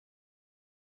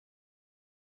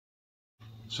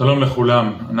שלום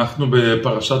לכולם, אנחנו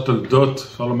בפרשת תולדות,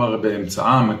 אפשר לומר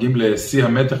באמצעה, מגיעים לשיא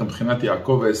המתח מבחינת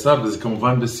יעקב ועשיו, וזה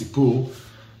כמובן בסיפור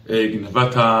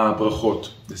גניבת הברכות.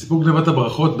 בסיפור גניבת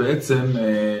הברכות בעצם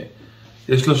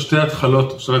יש לו שתי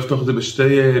התחלות, אפשר לפתוח את זה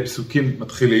בשתי פסוקים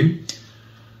מתחילים.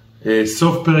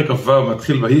 סוף פרק כ"ו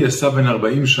מתחיל, ויהי עשיו בן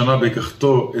 40 שנה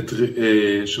ביקחתו,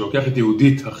 שלוקח את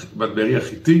יהודית בת בארי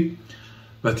החיתי,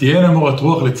 ותהיינה מורת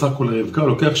רוח ליצחק ולרבקה, הוא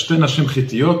לוקח שתי נשים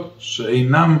חיתיות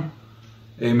שאינם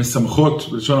משמחות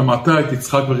בלשון המעטה את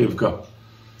יצחק ורבקה.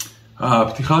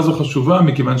 הפתיחה הזו חשובה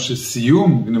מכיוון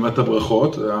שסיום גניבת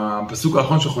הברכות, הפסוק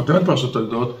האחרון שחותם את פרשת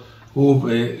תולדות, הוא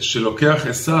שלוקח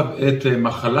עשיו את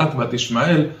מחלת בת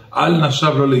ישמעאל על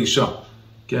נשב לא לאישה.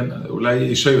 כן, אולי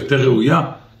אישה יותר ראויה,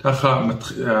 ככה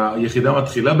היחידה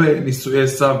מתחילה בנישואי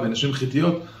עשיו בנשים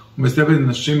חיתיות, ומסתובבת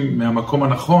נשים מהמקום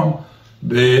הנכון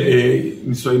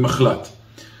בנישואי מחלת.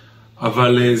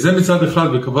 אבל זה מצד אחד,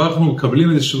 וכבר אנחנו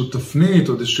מקבלים איזשהו תפנית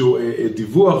או איזשהו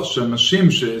דיווח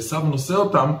שאנשים שעשיו נושא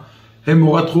אותם, הם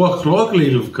מורת רוח לא רק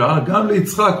לרבקה, גם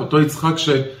ליצחק, אותו יצחק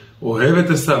שאוהב את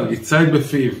עשיו, יצייד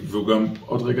בפיו, והוא גם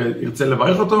עוד רגע ירצה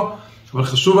לברך אותו, אבל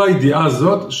חשוב הידיעה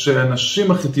הזאת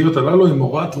שהנשים החיתיות הללו הם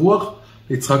מורת רוח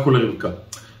ליצחק ולרבקה.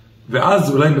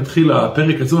 ואז אולי מתחיל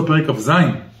הפרק, עצוב הפרק כ"ז,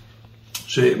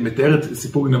 שמתאר את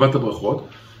סיפור גניבת הברכות,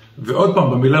 ועוד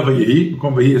פעם במילה ויהי,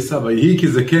 במקום ויהי עשיו, ויהי כי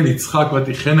זה כן יצחק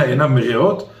ותיכנה עיניו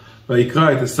מרעות,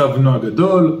 ויקרא את עשיו בנו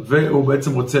הגדול, והוא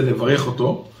בעצם רוצה לברך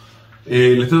אותו,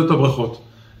 לתת אותו ברכות.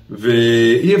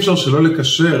 ואי אפשר שלא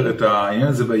לקשר את העניין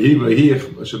הזה ויהי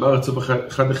שבא רצוף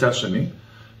אחד אחרי השני,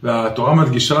 והתורה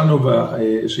מדגישה לנו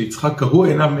שיצחק קראו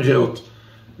עיניו מרעות,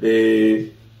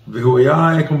 והוא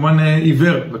היה כמובן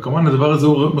עיוור, וכמובן הדבר הזה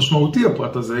הוא משמעותי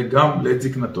הפרט הזה, גם לעת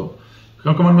זקנתו.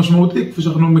 גם כמובן משמעותי, כפי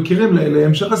שאנחנו מכירים,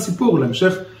 להמשך הסיפור,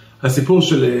 להמשך הסיפור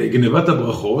של גניבת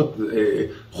הברכות,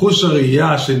 חוש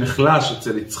הראייה שנחלש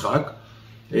אצל יצחק,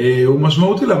 הוא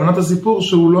משמעותי להבנת הסיפור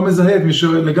שהוא לא מזהה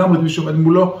לגמרי את מי שעומד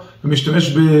מולו,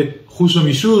 ומשתמש בחוש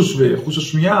המישוש וחוש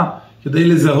השמיעה, כדי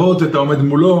לזהות את העומד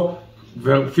מולו,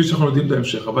 וכפי שאנחנו יודעים את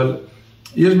ההמשך. אבל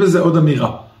יש בזה עוד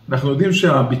אמירה. אנחנו יודעים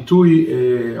שהביטוי,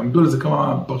 עמדו על זה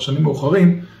כמה פרשנים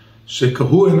מאוחרים,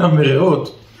 שקראו עיניו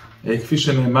מרעות, כפי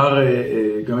שנאמר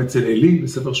גם אצל אלי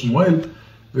בספר שמואל,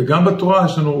 וגם בתורה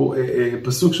יש לנו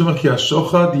פסוק שאומר כי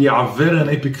השוחד יעבר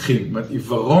עיני פיקחים. זאת אומרת,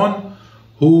 עיוורון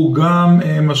הוא גם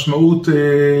משמעות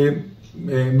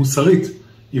מוסרית.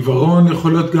 עיוורון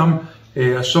יכול להיות גם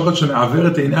השוחד שמעבר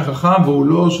את עיני החכם, והוא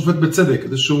לא שופט בצדק,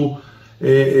 איזשהו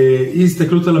אי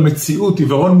הסתכלות על המציאות,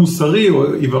 עיוורון מוסרי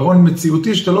או עיוורון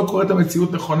מציאותי, שאתה לא קורא את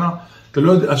המציאות נכונה, אתה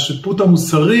לא יודע, השיפוט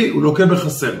המוסרי הוא לוקה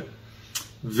בחסר.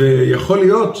 ויכול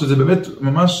להיות שזה באמת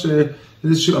ממש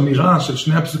איזושהי אמירה של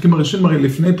שני הפסוקים הראשונים, הרי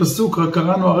לפני פסוק רק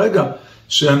קראנו הרגע,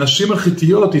 שהנשים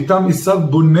החיתיות איתם עשיו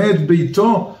בונה את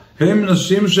ביתו, הם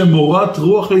נשים שמורת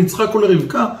רוח ליצחק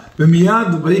ולרבקה, ומיד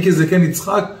ויהי כי זה כן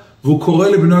יצחק, והוא קורא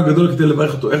לבנו הגדול כדי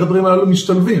לברך אותו. איך הדברים הללו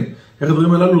משתלבים? איך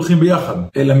הדברים הללו הולכים ביחד?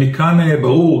 אלא מכאן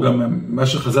ברור גם מה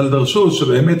שחז"ל דרשו,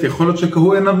 שבאמת יכול להיות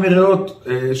שקראו עיניו מרעות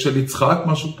של יצחק,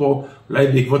 משהו פה אולי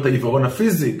בעקבות העיוורון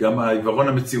הפיזי, גם העיוורון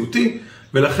המציאותי,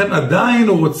 ולכן עדיין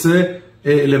הוא רוצה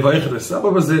לברך את עשיו,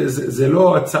 אבל זה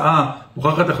לא הצעה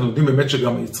מוכחת. אנחנו יודעים באמת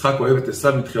שגם יצחק אוהב את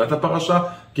עשיו מתחילת הפרשה,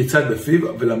 כיצד בפיו,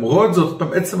 ולמרות זאת,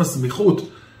 עצם הסמיכות,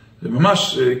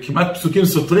 ממש כמעט פסוקים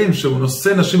סותרים, שהוא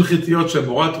נושא נשים חיתיות שהן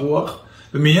מורת רוח,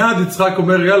 ומיד יצחק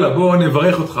אומר, יאללה, בוא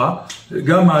נברך אותך,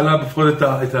 גם מעלה בפחות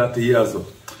את התהייה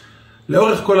הזאת.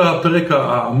 לאורך כל הפרק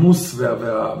העמוס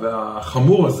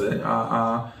והחמור הזה,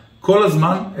 כל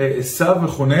הזמן עשיו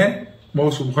מכונה,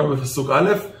 כמו שהוא מוכן בפסוק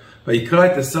א', ויקרא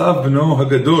את עשיו בנו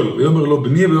הגדול, ויאמר לו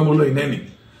בני ויאמר לו הנני.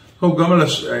 גם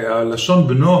הלשון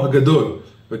בנו הגדול,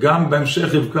 וגם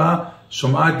בהמשך רבקה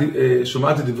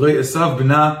שומעת את דברי עשיו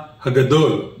בנה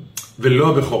הגדול, ולא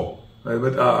הבכור.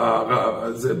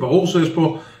 זה ברור שיש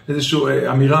פה איזושהי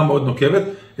אמירה מאוד נוקבת.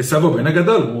 עשיו הוא בן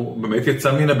הגדול, הוא באמת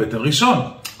יצא מן הבטן ראשון,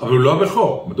 אבל הוא לא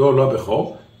הבכור. מדוע הוא לא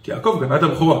הבכור? כי יעקב גנב את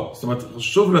הבכורה. זאת אומרת,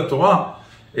 חשוב לתורה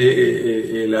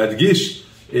להדגיש,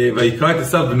 ויקרא את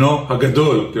עשיו בנו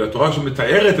הגדול, כי התורה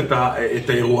שמתארת את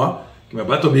האירוע,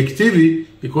 כמבט אובייקטיבי,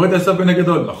 היא קוראת עשיו בן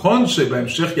הגדול. נכון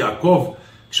שבהמשך יעקב,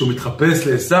 כשהוא מתחפש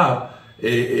לעשיו,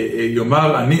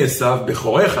 יאמר אני עשיו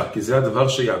בכורך, כי זה הדבר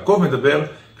שיעקב מדבר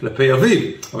כלפי אביו.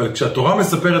 אבל כשהתורה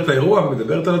מספרת את האירוע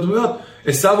ומדברת על הדמויות,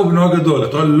 עשיו הוא בנו הגדול.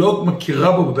 התורה לא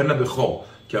מכירה בו בבן הבכור,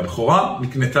 כי הבכורה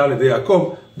נקנתה על ידי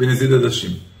יעקב בנזיד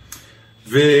עדשים.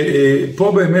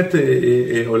 ופה באמת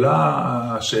עולה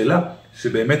השאלה,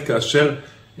 שבאמת כאשר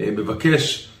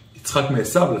מבקש יצחק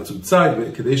מעשיו לצוד ציד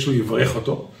כדי שהוא יברך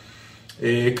אותו,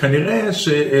 כנראה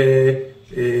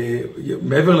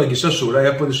שמעבר לגישה שאולי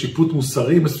היה פה איזה שיפוט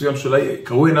מוסרי מסוים שאולי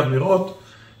קראו עיניו מראות,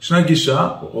 ישנה גישה,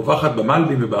 רווחת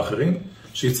במלבים ובאחרים,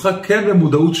 שיצחק כן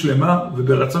במודעות שלמה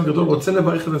וברצון גדול רוצה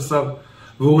לברך את עשיו,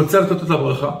 והוא רוצה לתת את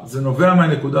הברכה. זה נובע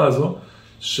מהנקודה הזו,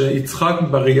 שיצחק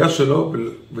בראייה שלו,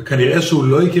 וכנראה שהוא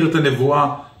לא הכיר את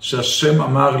הנבואה שהשם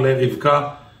אמר לרבקה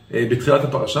בתחילת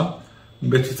הפרשה,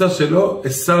 בתפיסה שלו,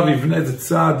 עשיו יבנה איזה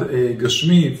צעד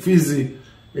גשמי, פיזי,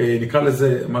 נקרא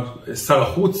לזה שר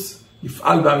החוץ,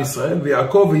 יפעל בעם ישראל,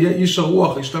 ויעקב יהיה איש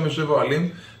הרוח, איש תם יושב אוהלים,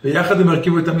 ויחד הם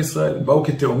הרכיבו את עם ישראל, באו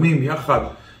כתאומים יחד,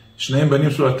 שניהם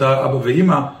בנים שלו, אבא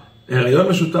ואמא, הריון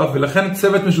משותף, ולכן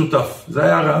צוות משותף. זה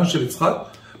היה הרעיון של יצחק,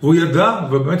 והוא ידע,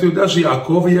 ובאמת הוא יודע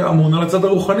שיעקב יהיה אמון על הצד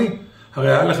הרוחני.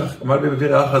 הרי היה לך, אבל מביא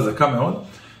ראיה חזקה מאוד,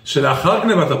 שלאחר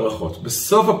גניבת הברכות,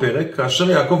 בסוף הפרק,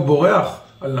 כאשר יעקב בורח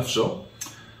על נפשו,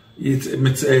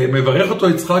 מברך אותו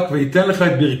יצחק, וייתן לך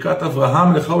את ברכת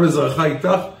אברהם, לך ולזרעך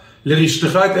איתך,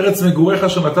 לרשתך את ארץ מגוריך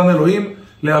שנתן אלוהים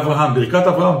לאברהם. ברכת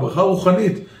אברהם, ברכה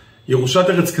רוחנית, ירושת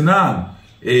ארץ כנען,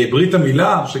 ברית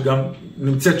המילה, שגם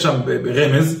נמצאת שם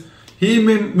ברמז, היא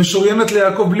משוריינת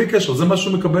ליעקב בלי קשר. זה מה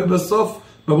שהוא מקבל בסוף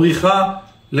בבריחה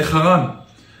לחרן.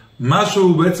 מה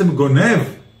שהוא בעצם גונב,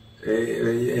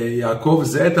 יעקב,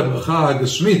 זה את הברכה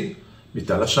הגשמית.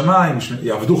 מתעל השמיים,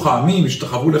 יעבדוך העמים,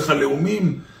 ישתחוו לך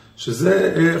לאומים,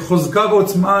 שזה חוזקה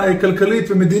ועוצמה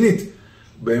כלכלית ומדינית.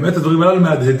 באמת הדברים הללו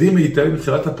מהדהדים היטב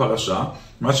בתחילת הפרשה,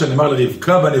 מה שנאמר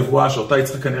לרבקה בנבואה, שאותה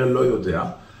יצחק כנראה לא יודע,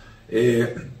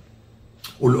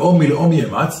 ולאום מלאום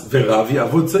יאמץ, ורב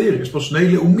יעבוד צעיר. יש פה שני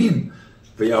לאומים,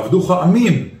 ויעבדוך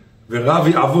עמים, ורב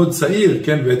יעבוד צעיר,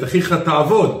 כן, ואת אחיך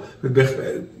תעבוד.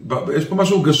 יש פה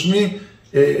משהו גשמי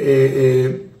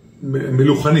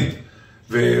מלוכנית.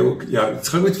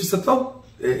 ויצחק בתפיסתו,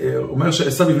 אומר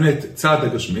שעשיו יבנה את צעד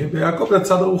הגשמי, ויעקב זה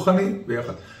הצעד הרוחני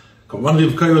ביחד. כמובן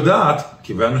רבקה יודעת,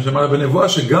 כי ואנו שמענו בנבואה,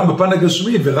 שגם בפן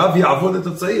הגשמי, ורב יעבוד את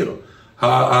הצעיר.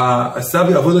 עשיו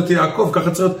יעבוד את יעקב,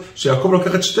 ככה צריך שיעקב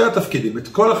לוקח את שתי התפקידים, את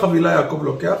כל החבילה יעקב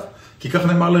לוקח, כי כך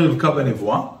נאמר לרבקה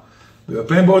בנבואה,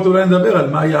 ובפעמים באות אולי נדבר על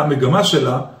מה היה המגמה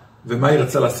שלה, ומה היא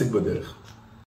רצה להשיג בדרך.